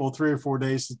giving people 3 or 4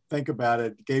 days to think about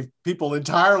it gave people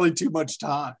entirely too much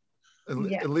time.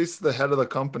 At least the head of the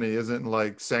company isn't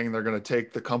like saying they're going to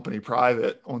take the company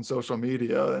private on social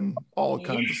media and all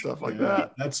kinds of stuff like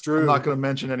that. That's true. I'm not going to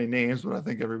mention any names, but I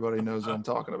think everybody knows what I'm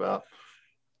talking about.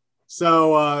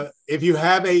 So if you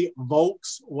have a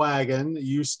Volkswagen,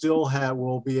 you still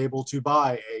will be able to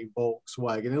buy a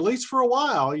Volkswagen, at least for a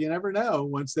while. You never know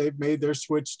once they've made their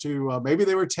switch to, maybe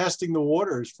they were testing the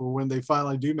waters for when they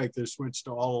finally do make their switch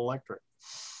to all electric.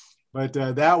 But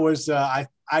that was, I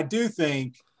do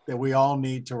think that we all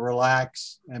need to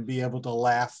relax and be able to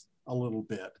laugh a little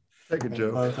bit. Take a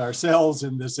joke. Both ourselves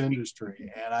in this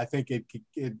industry. And I think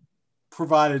it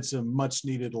provided some much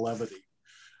needed levity.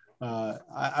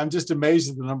 I'm just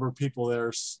amazed at the number of people that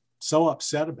are so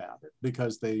upset about it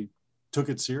because they took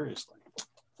it seriously.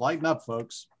 Lighten up,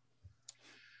 folks.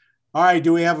 All right,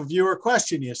 do we have a viewer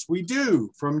question? Yes, we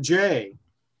do, from Jay.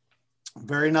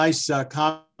 Very nice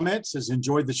comments, has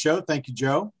enjoyed the show. Thank you,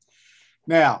 Joe.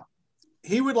 Now,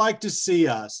 he would like to see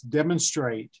us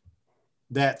demonstrate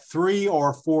that 3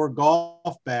 or 4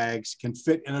 golf bags can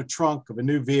fit in a trunk of a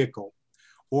new vehicle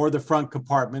or the front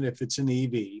compartment if it's an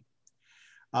EV.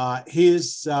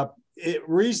 His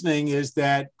reasoning is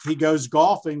that he goes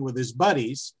golfing with his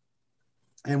buddies,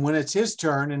 and when it's his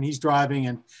turn and he's driving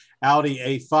an Audi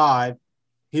A5,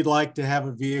 he'd like to have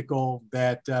a vehicle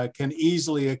that can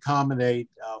easily accommodate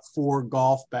 4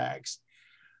 golf bags.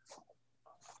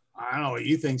 I don't know what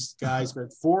you think, guys,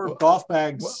 but 4 golf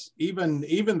bags, even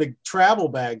the travel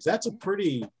bags, that's a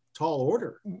pretty tall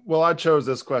order. Well, I chose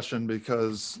this question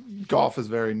because golf is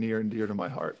very near and dear to my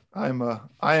heart. I am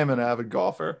an avid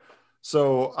golfer,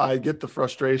 so I get the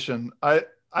frustration. I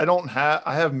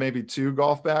have maybe 2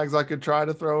 golf bags I could try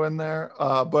to throw in there,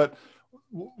 but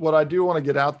what I do want to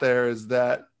get out there is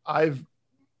that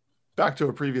back to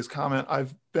a previous comment,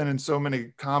 I've been in so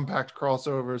many compact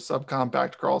crossovers,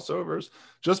 subcompact crossovers.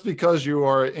 Just because you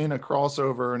are in a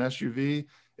crossover, an SUV,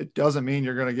 it doesn't mean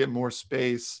you're going to get more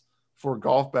space for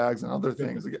golf bags and other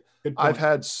things. I've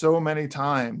had so many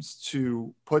times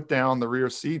to put down the rear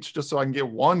seats just so I can get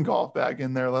 1 golf bag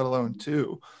in there, let alone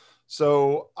 2.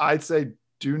 So I'd say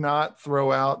do not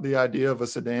throw out the idea of a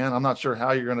sedan. I'm not sure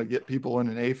how you're going to get people in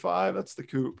an A5. That's the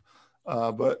coupe.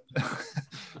 But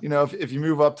if you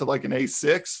move up to like an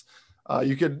A6,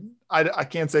 you could, I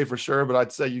can't say for sure, but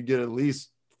I'd say you get at least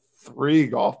 3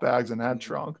 golf bags in that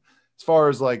trunk. As far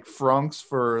as like frunks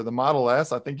for the Model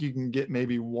S, I think you can get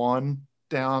maybe 1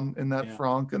 down in that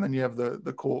frunk, and then you have the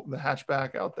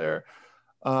hatchback out there.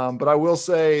 But I will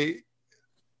say,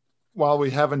 while we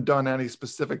haven't done any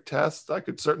specific tests, I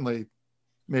could certainly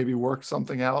maybe work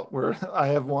something out where I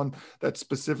have one that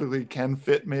specifically can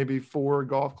fit maybe 4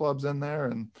 golf clubs in there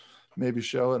and maybe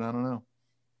show it. I don't know.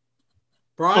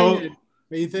 Brian, what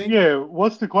do you think? Yeah,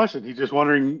 what's the question? He's just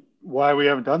wondering why we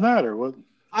haven't done that, or what?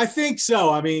 I think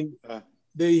so. I mean,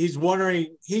 he's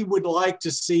wondering, he would like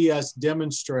to see us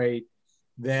demonstrate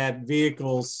that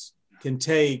vehicles can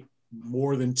take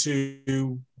more than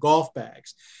 2 golf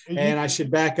bags. And I should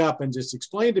back up and just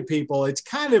explain to people, it's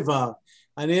kind of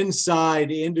an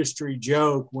inside industry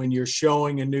joke when you're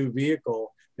showing a new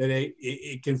vehicle that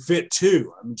it can fit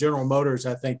 2. I mean, General Motors,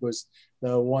 I think, was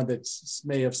the one that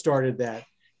may have started that.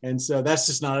 And so that's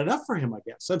just not enough for him, I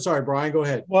guess. I'm sorry, Brian, go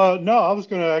ahead. Well, no, I was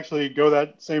going to actually go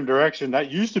that same direction. That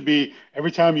used to be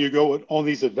every time you go on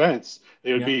these events,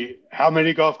 it would be how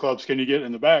many golf clubs can you get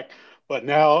in the back? But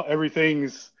now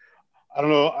everything's, I don't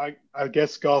know, I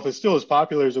guess golf is still as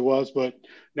popular as it was, but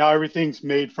now everything's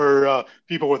made for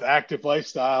people with active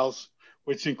lifestyles,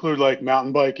 which include like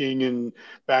mountain biking and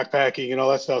backpacking and all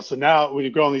that stuff. So now when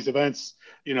you go on these events,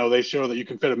 they show that you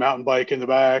can fit a mountain bike in the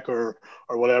back or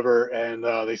whatever. And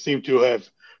they seem to have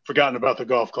forgotten about the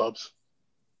golf clubs.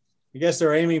 I guess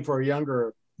they're aiming for a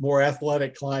younger, more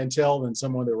athletic clientele than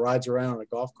someone that rides around in a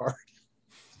golf cart.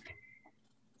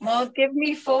 Well, give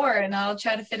me 4 and I'll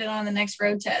try to fit it on the next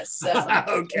road test. So.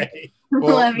 Okay.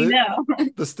 Well, let me know.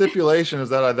 The stipulation is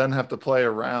that I then have to play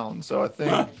around. So I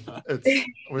think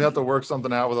we have to work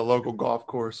something out with a local golf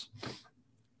course.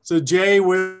 So Jay,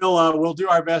 we'll do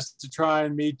our best to try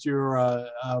and meet your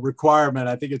requirement.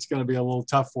 I think it's going to be a little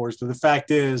tough for us, but the fact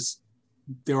is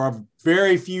there are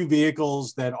very few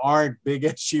vehicles that aren't big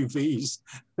SUVs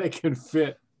that can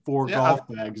fit 4 golf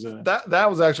bags in it. That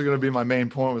was actually going to be my main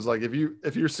point, was like,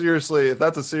 if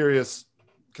that's a serious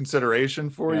consideration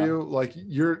for you, like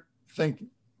think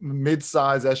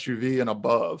mid-size SUV and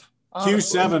above.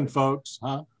 Q7, folks,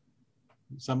 huh?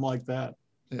 Something like that.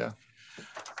 Yeah.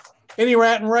 Any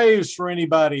rant and raves for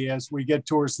anybody as we get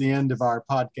towards the end of our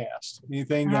podcast?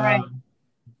 Anything? All right.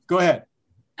 Go ahead.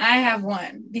 I have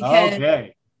one because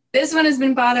this one has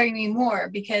been bothering me more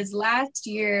because last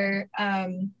year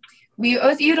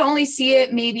you'd only see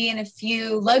it maybe in a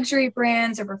few luxury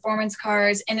brands or performance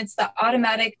cars, and it's the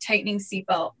automatic tightening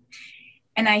seatbelt.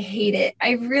 And I hate it.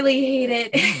 I really hate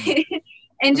it.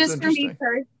 And That's just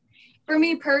for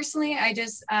me personally, I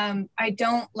just I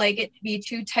don't like it to be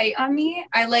too tight on me.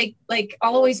 I like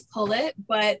I'll always pull it,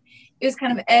 but it was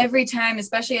kind of every time,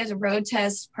 especially as a road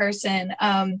test person,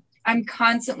 I'm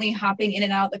constantly hopping in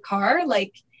and out of the car.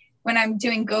 Like when I'm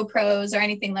doing GoPros or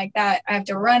anything like that, I have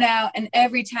to run out, and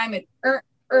every time it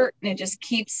and it just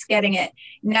keeps getting it.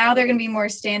 Now they're going to be more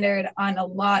standard on a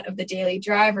lot of the daily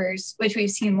drivers, which we've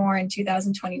seen more in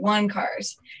 2021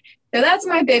 cars. So that's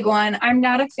my big one. I'm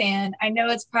not a fan. I know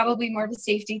it's probably more of a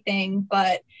safety thing,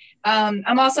 but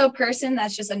I'm also a person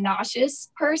that's just a nauseous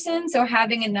person. So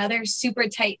having another super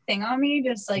tight thing on me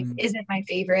just like isn't my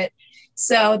favorite.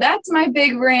 So that's my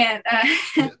big rant.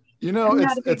 You know,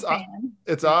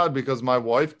 it's odd because my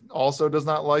wife also does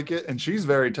not like it, and she's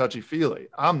very touchy-feely.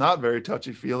 I'm not very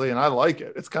touchy-feely, and I like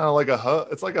it. It's kind of like a hug.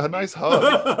 It's like a nice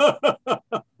hug.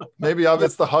 Maybe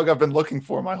it's the hug I've been looking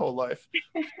for my whole life.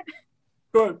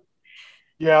 Good.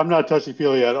 Yeah, I'm not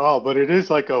touchy-feely at all, but it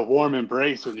is like a warm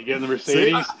embrace when you get in the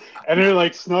Mercedes, and it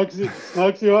like snugs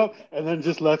you up, and then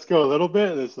just lets go a little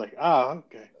bit, and it's like,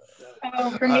 okay.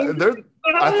 For me,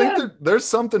 I think there's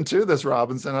something to this,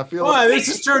 Robinson. I feel like this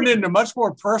has turned into much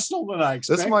more personal than I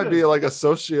expected. This might be like a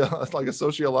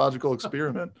sociological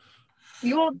experiment.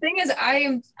 The old thing is,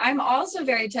 I'm also a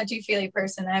very touchy-feely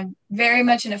person. I'm very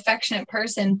much an affectionate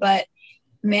person, but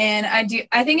man,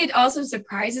 I think it also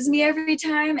surprises me every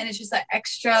time, and it's just that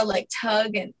extra like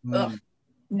tug and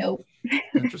nope.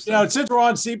 Interesting. Since we're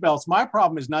on seatbelts, my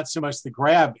problem is not so much the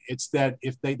grab; it's that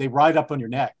if they ride up on your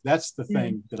neck, that's the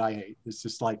thing that I hate. It's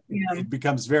just like it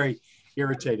becomes very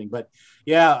irritating. But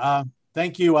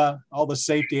thank you, all the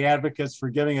safety advocates, for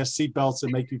giving us seatbelts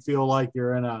that make you feel like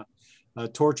you're in a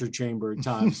torture chamber at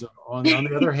times. on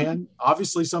the other hand,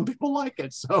 obviously some people like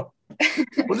it. So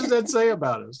what does that say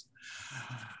about us?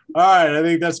 All right, I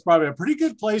think that's probably a pretty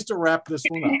good place to wrap this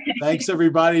one up. Thanks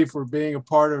everybody for being a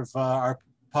part of our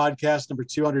podcast number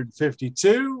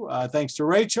 252. Thanks to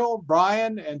Rachel,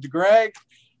 Brian, and to Greg.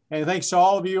 And thanks to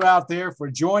all of you out there for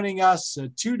joining us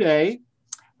today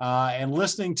and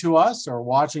listening to us or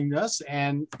watching us.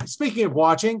 And speaking of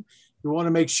watching, we want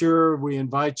to make sure we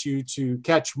invite you to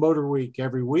catch Motor Week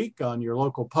every week on your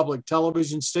local public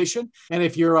television station. And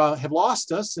if you have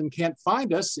lost us and can't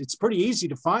find us, it's pretty easy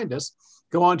to find us.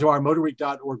 Go on to our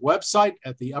motorweek.org website.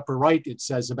 At the upper right, it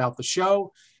says about the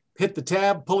show. Hit the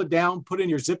tab, pull it down, put in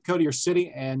your zip code of your city,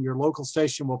 and your local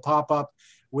station will pop up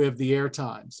with the air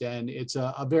times. And it's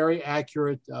a very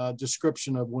accurate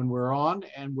description of when we're on,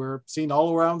 and we're seen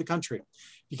all around the country. If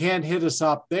you can't hit us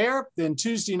up there, then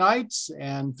Tuesday nights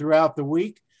and throughout the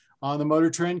week on the Motor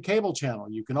Trend cable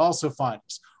channel, you can also find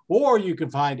us. Or you can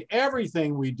find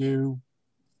everything we do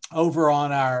over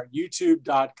on our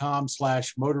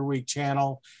youtube.com/MotorWeek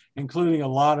channel, including a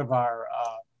lot of our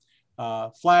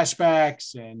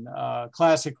flashbacks and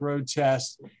classic road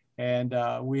tests. And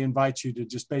we invite you to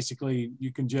just basically,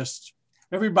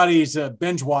 everybody's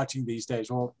binge watching these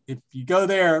days. Well, if you go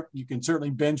there, you can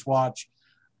certainly binge watch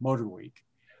Motor Week.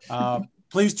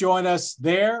 Please join us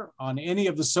there on any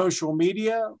of the social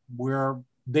media. We're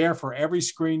there for every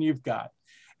screen you've got.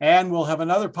 And we'll have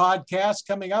another podcast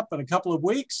coming up in a couple of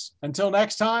weeks. Until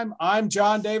next time, I'm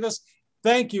John Davis.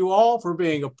 Thank you all for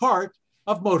being a part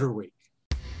of Motor Week.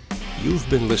 You've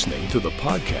been listening to the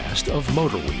podcast of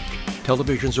Motor Week,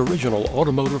 television's original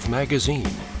automotive magazine.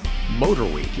 Motor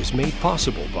Week is made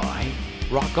possible by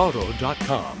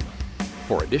RockAuto.com.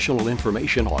 For additional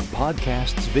information on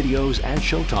podcasts, videos, and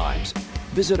showtimes,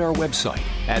 visit our website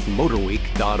at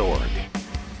motorweek.org.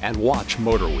 And watch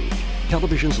Motor Week,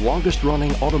 television's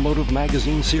longest-running automotive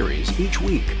magazine series, each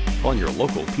week on your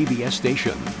local PBS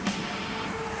station.